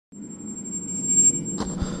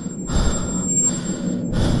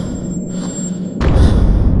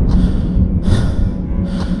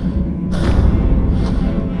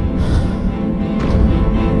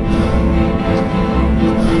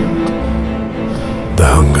The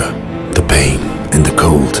hunger, the pain, and the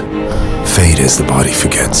cold fade as the body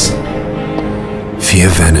forgets. Fear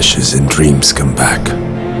vanishes and dreams come back.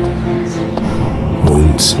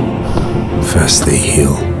 Wounds, first they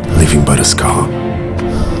heal, leaving but a scar.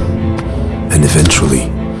 And eventually,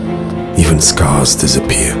 even scars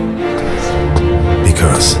disappear.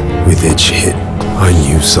 Because with each hit, I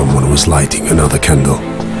knew someone was lighting another candle.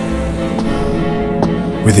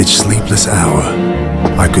 With each sleepless hour,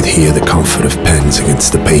 I could hear the comfort of pens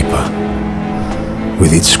against the paper.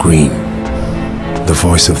 With each scream, the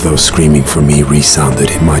voice of those screaming for me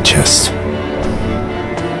resounded in my chest.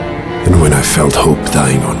 And when I felt hope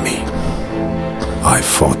dying on me, I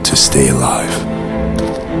fought to stay alive.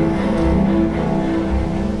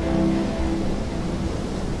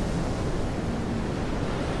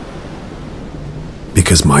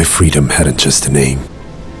 Because my freedom hadn't just a name.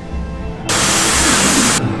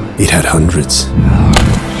 It had hundreds.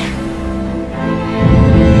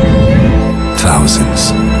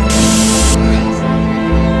 Thousands.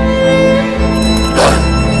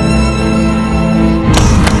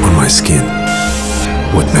 On my skin,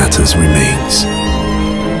 what matters remains.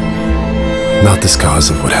 Not the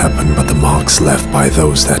scars of what happened, but the marks left by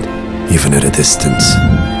those that, even at a distance,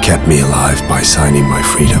 kept me alive by signing my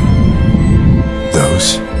freedom.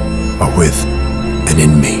 Those are with and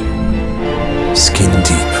in me, skin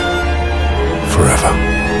deep, forever.